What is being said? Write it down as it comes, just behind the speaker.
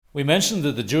We mentioned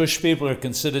that the Jewish people are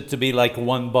considered to be like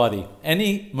one body.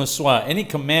 Any muswa, any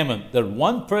commandment that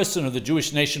one person of the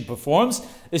Jewish nation performs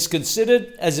is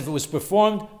considered as if it was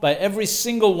performed by every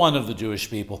single one of the Jewish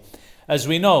people. As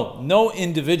we know, no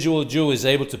individual Jew is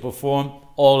able to perform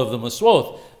all of the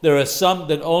muswot. There are some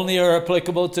that only are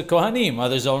applicable to Kohanim,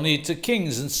 others only to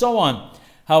kings, and so on.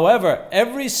 However,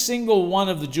 every single one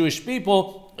of the Jewish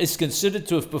people is considered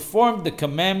to have performed the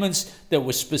commandments that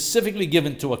were specifically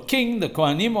given to a king, the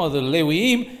Kohanim or the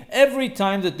Lewiim, every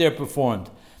time that they're performed.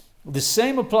 The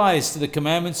same applies to the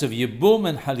commandments of Yibum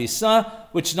and Halisa,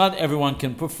 which not everyone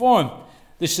can perform.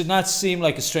 This should not seem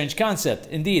like a strange concept.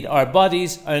 Indeed, our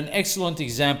bodies are an excellent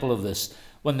example of this.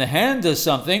 When the hand does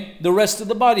something, the rest of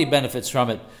the body benefits from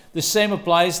it. The same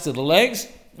applies to the legs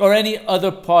or any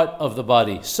other part of the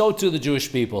body. So too the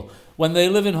Jewish people. When they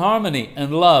live in harmony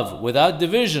and love, without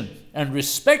division, and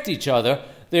respect each other,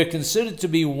 they are considered to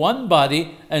be one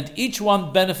body, and each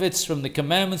one benefits from the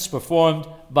commandments performed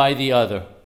by the other.